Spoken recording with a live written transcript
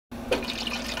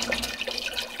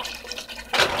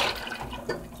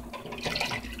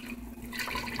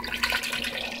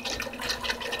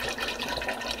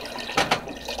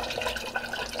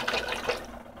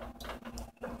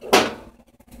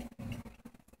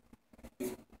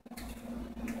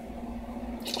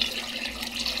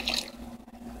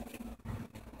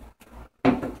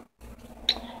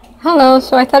Hello,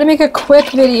 so I thought I'd make a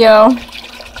quick video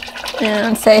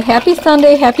and say happy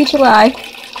Sunday, happy July.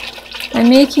 I'm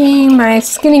making my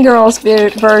Skinny Girls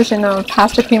version of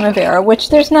pasta Primavera, which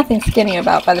there's nothing skinny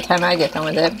about by the time I get done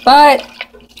with it, but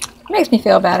it makes me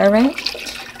feel better, right?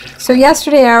 So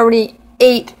yesterday I already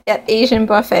ate at Asian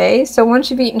buffet, so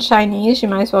once you've eaten Chinese, you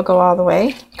might as well go all the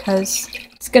way, because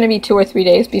it's going to be 2 or 3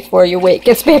 days before your weight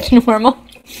gets back to normal.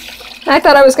 And I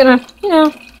thought I was going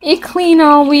to, eat clean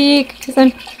all week, because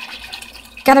I'm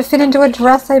gotta fit into a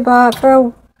dress I bought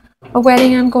for a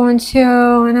wedding I'm going to,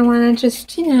 and I want to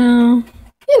just,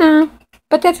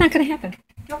 but that's not going to happen.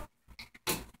 Nope.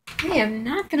 I am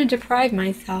not going to deprive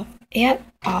myself at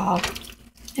all.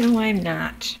 No, I'm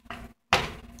not.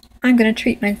 I'm going to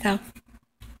treat myself.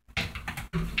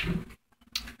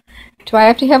 Do I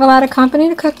have to have a lot of company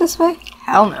to cook this way?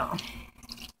 Hell no.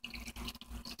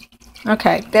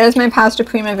 Okay, there's my pasta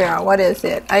Primavera. What is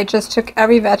it? I just took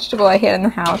every vegetable I had in the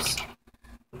house.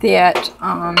 That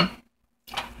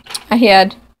I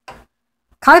had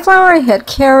cauliflower, I had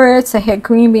carrots, I had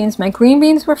green beans. My green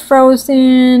beans were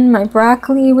frozen, my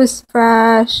broccoli was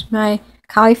fresh, my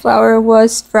cauliflower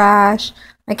was fresh,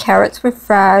 my carrots were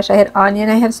fresh, I had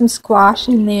onion, I have some squash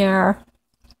in there.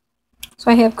 So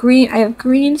I have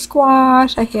green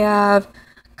squash, I have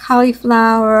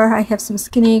cauliflower, I have some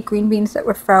skinny green beans that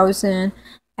were frozen.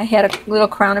 I had a little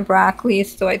crown of broccoli,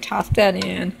 so I tossed that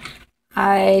in.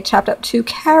 I chopped up 2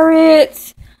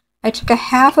 carrots. I took a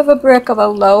half of a brick of a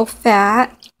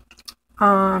low-fat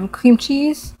cream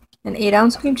cheese, an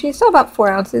 8-ounce cream cheese, so about 4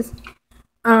 ounces.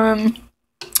 And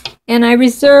I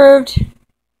reserved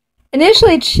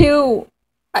initially 2.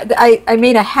 I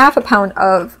made a half a pound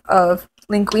of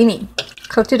linguini,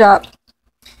 cooked it up,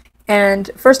 and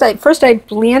first I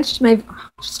blanched my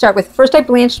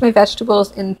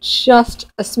vegetables in just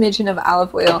a smidgen of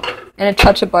olive oil and a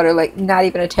touch of butter, like not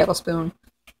even a tablespoon,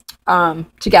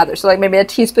 together. So like maybe a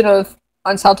teaspoon of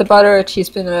unsalted butter, a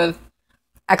teaspoon of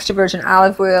extra virgin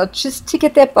olive oil, just to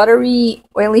get that buttery,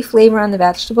 oily flavor on the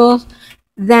vegetables.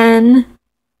 Then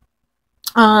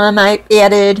I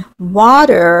added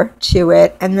water to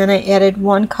it, and then I added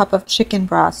 1 cup of chicken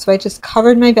broth. So I just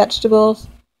covered my vegetables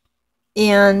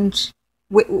and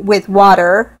with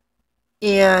water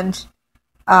and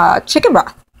chicken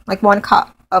broth, like 1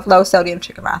 cup of low sodium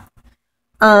chicken broth.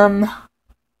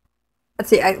 Let's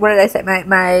see, what did I say?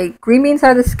 My green beans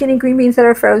are the skinny green beans that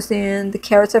are frozen. The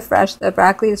carrots are fresh. The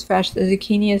broccoli is fresh. The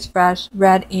zucchini is fresh,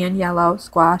 red and yellow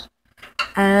squash.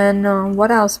 And what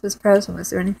else was frozen? Was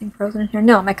there anything frozen in here?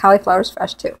 No, my cauliflower is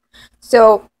fresh too.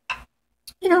 So,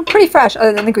 pretty fresh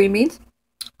other than the green beans.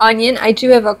 Onion, I do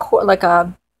have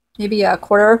maybe a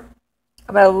quarter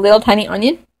of a little tiny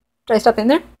onion diced up in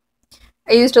there.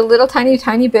 I used a little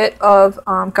tiny bit of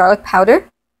garlic powder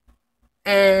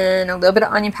and a little bit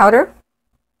of onion powder.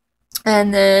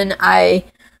 And then I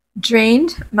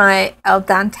drained my al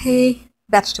dente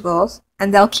vegetables,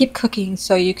 and they'll keep cooking,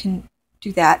 so you can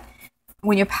do that.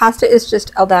 When your pasta is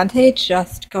just al dente,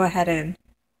 just go ahead and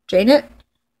drain it.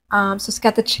 So it's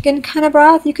got the chicken kind of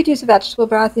broth. You could use a vegetable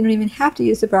broth. You don't even have to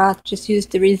use the broth. Just use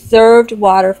the reserved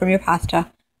water from your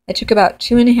pasta. I took about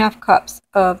 2.5 cups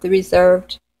of the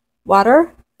reserved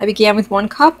water. I began with 1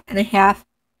 cup and a half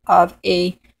of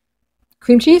a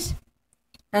cream cheese.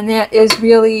 And that is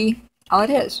really all it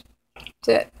is. That's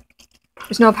it.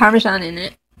 There's no Parmesan in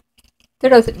it. There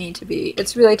doesn't need to be.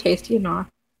 It's really tasty enough.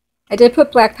 I did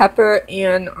put black pepper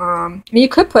and, you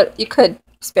could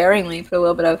sparingly put a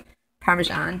little bit of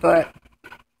Parmesan, but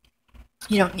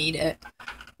you don't need it.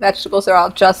 Vegetables are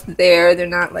all just there. They're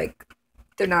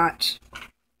not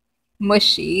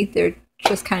mushy. They're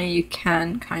just you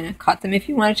can kind of cut them if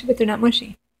you wanted to, but they're not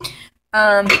mushy.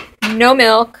 No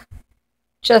milk,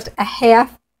 just a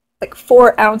half,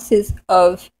 4 ounces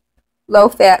of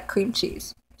low-fat cream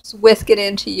cheese. Just whisk it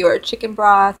into your chicken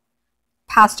broth,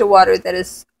 pasta water that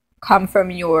has come from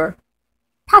your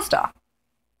pasta.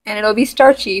 And it'll be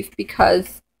starchy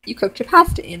because you cooked your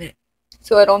pasta in it.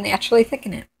 So it'll naturally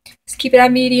thicken it. Just keep it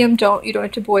on medium. You don't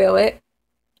have to boil it.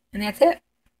 And that's it.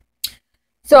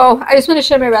 So I just want to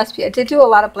share my recipe. I did do a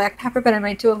lot of black pepper, but I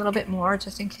might do a little bit more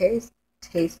just in case.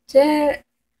 Taste it.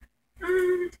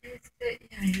 Taste it.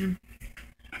 Yeah, I am.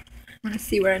 I want to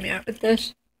see where I'm at with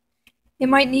this. You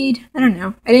might need, I don't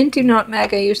know. I didn't do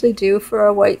nutmeg. I usually do for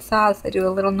a white sauce. I do a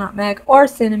little nutmeg or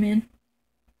cinnamon.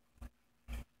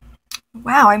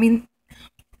 Wow, I mean,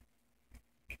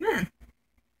 come on.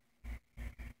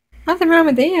 Nothing wrong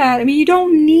with that. I mean, you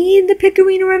don't need the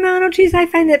Pecorino Romano cheese. I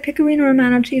find that Pecorino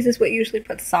Romano cheese is what usually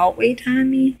puts salt weight on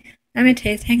me. I'm going to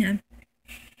taste. Hang on.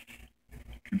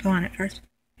 I'll blow on it first.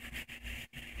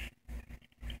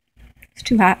 It's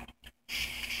too hot.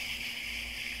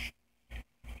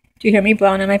 Do you hear me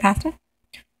blowing on my pasta?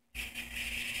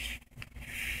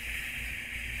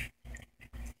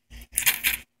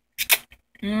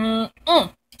 Mm-hmm.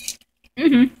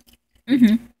 Mm-hmm.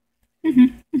 Mm-hmm.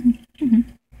 Mm-hmm. Mm-hmm.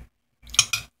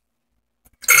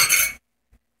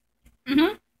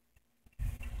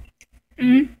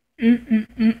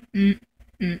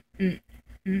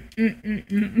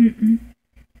 Mm-hmm.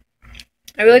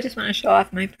 I really just want to show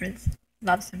off my Prince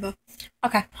love symbol.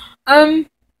 Okay.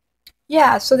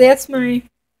 Yeah, so that's my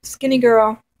Skinny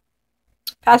Girl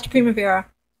pasta Primavera.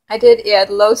 I did add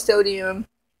low sodium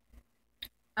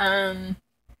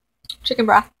chicken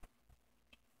broth.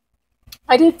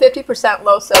 I did 50%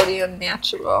 low sodium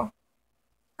natural.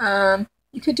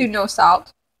 You could do no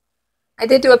salt. I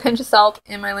did do a pinch of salt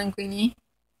in my linguini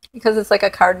because it's like a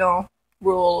cardinal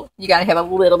rule. You gotta have a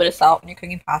little bit of salt when you're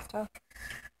cooking pasta.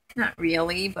 Not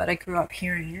really, but I grew up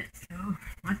hearing it, so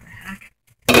what the heck.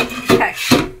 Okay,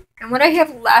 and what I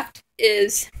have left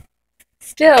is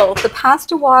still the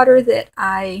pasta water that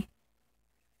I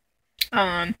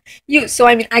use. So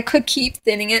I mean, I could keep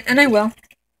thinning it, and I will.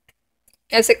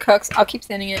 As it cooks, I'll keep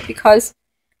thinning it because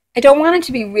I don't want it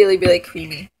to be really, really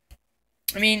creamy.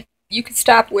 I mean, you could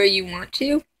stop where you want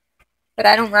to, but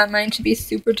I don't want mine to be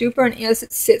super duper. And as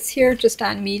it sits here just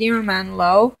on medium or on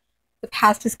low, the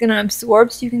pasta's going to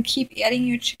absorb, so you can keep adding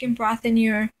your chicken broth in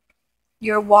your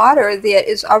water that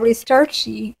is already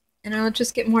starchy, and it'll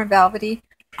just get more velvety.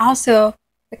 Also,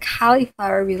 the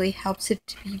cauliflower really helps it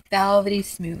to be velvety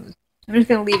smooth. I'm just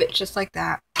going to leave it just like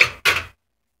that.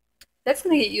 That's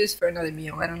going to get used for another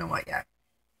meal. I don't know what yet.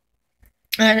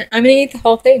 And I'm going to eat the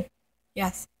whole thing.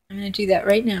 Yes, I'm going to do that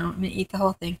right now. I'm going to eat the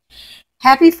whole thing.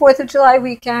 Happy 4th of July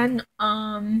weekend.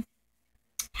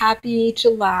 Happy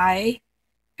July.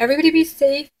 Everybody be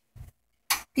safe.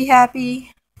 Be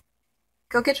happy.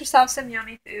 Go get yourself some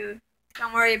yummy food.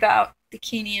 Don't worry about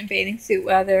bikini and bathing suit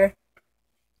weather.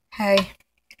 Hey,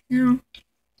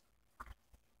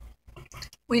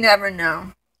 we never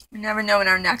know. We never know when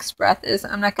our next breath is.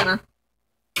 I'm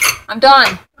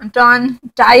done. I'm done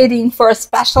dieting for a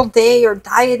special day or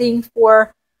dieting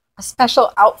for a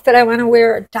special outfit I want to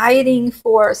wear or dieting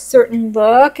for a certain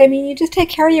look. I mean, you just take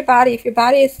care of your body. If your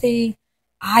body is saying,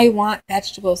 I want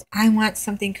vegetables, I want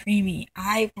something creamy,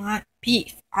 I want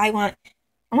beef,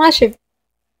 unless you're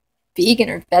vegan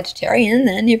or vegetarian,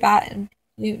 then you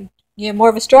have more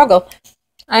of a struggle.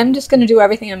 I'm just going to do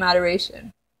everything in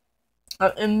moderation.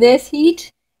 In this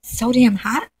heat, so damn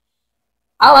hot.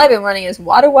 All I've been wanting is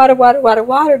water.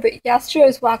 But yesterday I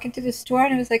was walking through the store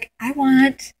and I was like, I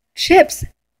want chips.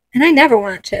 And I never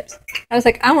want chips. I was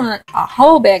like, I want a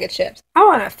whole bag of chips. I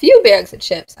want a few bags of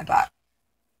chips.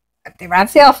 They were on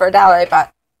sale for $1. I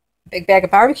bought a big bag of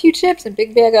barbecue chips and a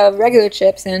big bag of regular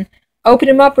chips and opened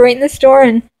them up right in the store.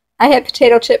 And I had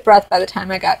potato chip breath by the time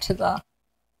I got to the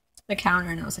counter.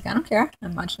 And I was like, I don't care.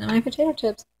 I'm munching on my potato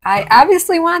chips. I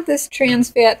obviously want this trans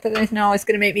fat that I know is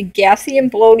going to make me gassy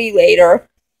and bloaty later,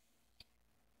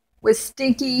 with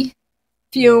stinky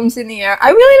fumes in the air.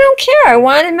 I really don't care. I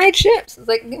wanted my chips. It's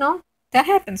like, that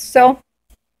happens. So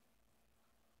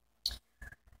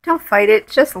don't fight it.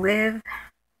 Just live.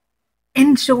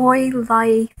 Enjoy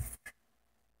life.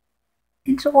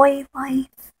 Enjoy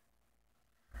life.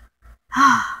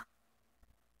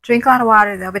 Drink a lot of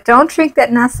water, though. But don't drink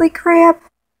that Nestle crap.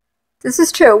 This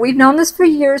is true. We've known this for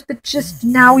years, but just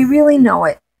now we really know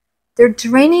it. They're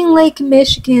draining Lake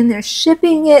Michigan. They're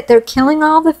shipping it. They're killing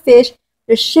all the fish.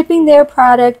 They're shipping their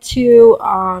product to,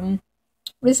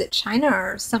 China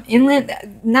or some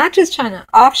inland, not just China,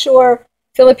 offshore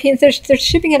Philippines. They're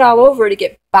shipping it all over to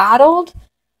get bottled.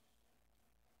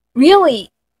 Really,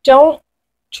 don't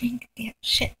drink that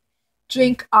shit.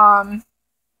 Drink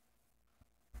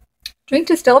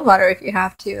distilled water if you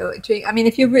have to.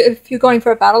 If you're going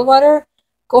for a bottled water,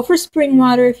 go for spring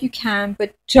water if you can,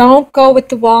 but don't go with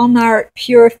the Walmart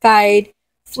purified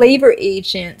flavor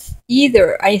agents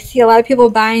either. I see a lot of people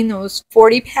buying those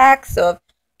 40 packs of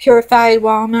purified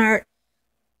Walmart,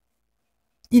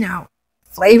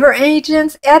 flavor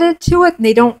agents added to it, and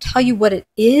they don't tell you what it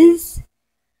is.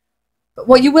 But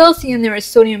what you will see in there is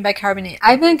sodium bicarbonate.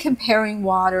 I've been comparing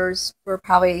waters for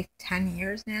probably 10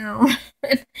 years now,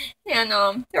 and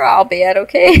they're all bad,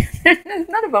 okay?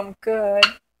 None of them good.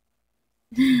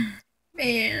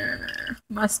 Man,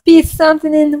 must be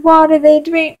something in the water they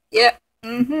drink. Yep.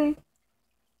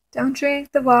 Don't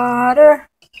drink the water.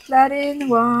 Blood in the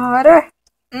water.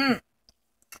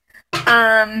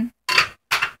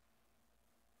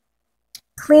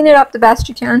 Clean it up the best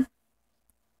you can.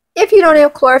 If you don't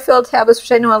have chlorophyll tablets,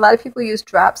 which I know a lot of people use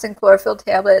drops and chlorophyll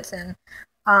tablets and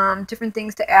different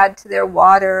things to add to their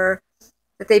water,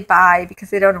 that they buy because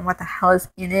they don't know what the hell is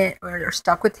in it, or they're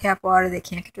stuck with tap water. They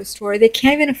can't get to a store. They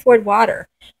can't even afford water.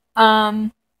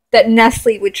 That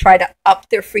Nestle would try to up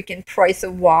their freaking price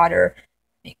of water.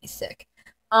 Make me sick.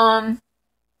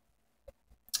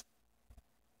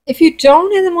 If you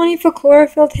don't have the money for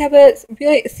chlorophyll tablets,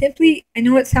 really simply, I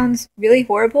know it sounds really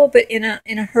horrible, but in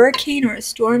a hurricane or a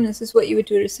storm, this is what you would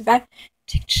do to survive.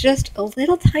 Take just a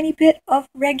little tiny bit of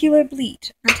regular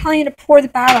bleach. I'm not telling you to pour the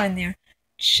bottle in there.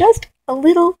 Just a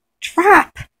little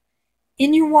drop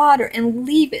in your water and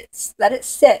leave it. Let it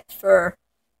sit for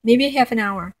maybe half an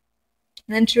hour.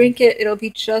 And then drink it. It'll be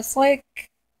just like,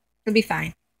 it'll be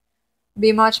fine. It'll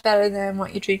be much better than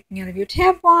what you're drinking out of your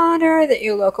tap water that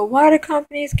your local water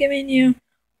company is giving you,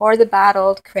 or the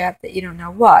bottled crap that you don't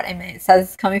know what. I mean, it says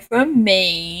it's coming from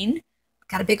Maine.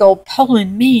 Got a big old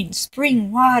Poland, Maine,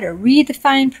 spring water. Read the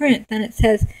fine print. Then it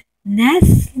says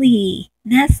Nestle.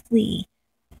 Nestle.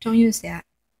 Don't use that.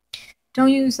 Don't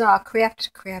use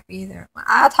craft crap either.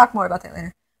 I'll talk more about that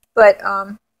later. But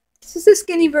this is the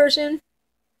skinny version.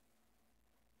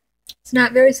 It's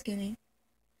not very skinny.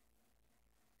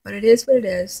 But it is what it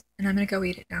is. And I'm going to go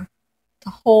eat it now. The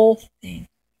whole thing.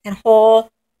 And whole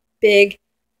big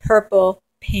purple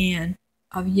pan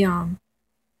of yum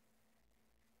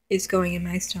is going in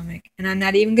my stomach. And I'm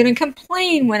not even going to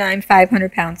complain when I'm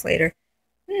 500 pounds later.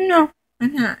 No,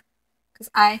 I'm not. Because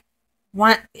I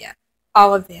want that.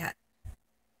 All of that.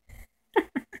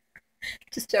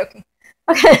 Just joking.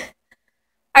 Okay.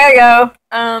 I gotta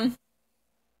go.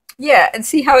 Yeah, and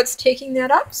see how it's taking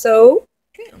that up. So,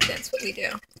 that's what we do.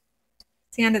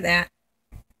 It's the end of that.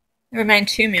 Never mind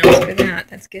 2 meals for that.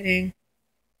 That's getting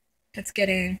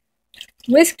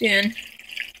whisked in.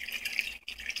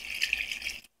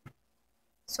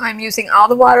 So I'm using all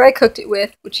the water I cooked it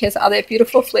with, which has all that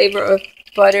beautiful flavor of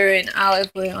butter and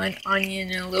olive oil and onion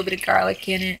and a little bit of garlic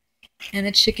in it. And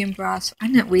the chicken broth. So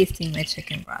I'm not wasting my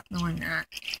chicken broth. No, I'm not.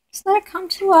 Just let it come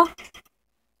to a...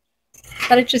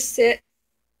 Let it just sit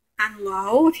on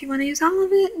low if you want to use all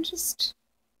of it. And just...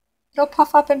 It'll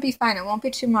puff up and be fine. It won't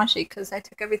be too mushy because I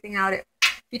took everything out. If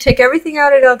you take everything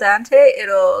out at al dente,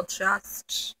 it'll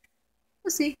just...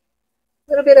 We'll see.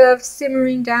 A little bit of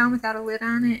simmering down without a lid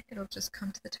on it. It'll just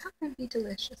come to the top and be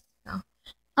delicious. So,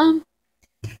 I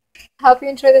hope you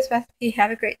enjoy this recipe. Have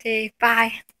a great day.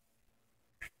 Bye.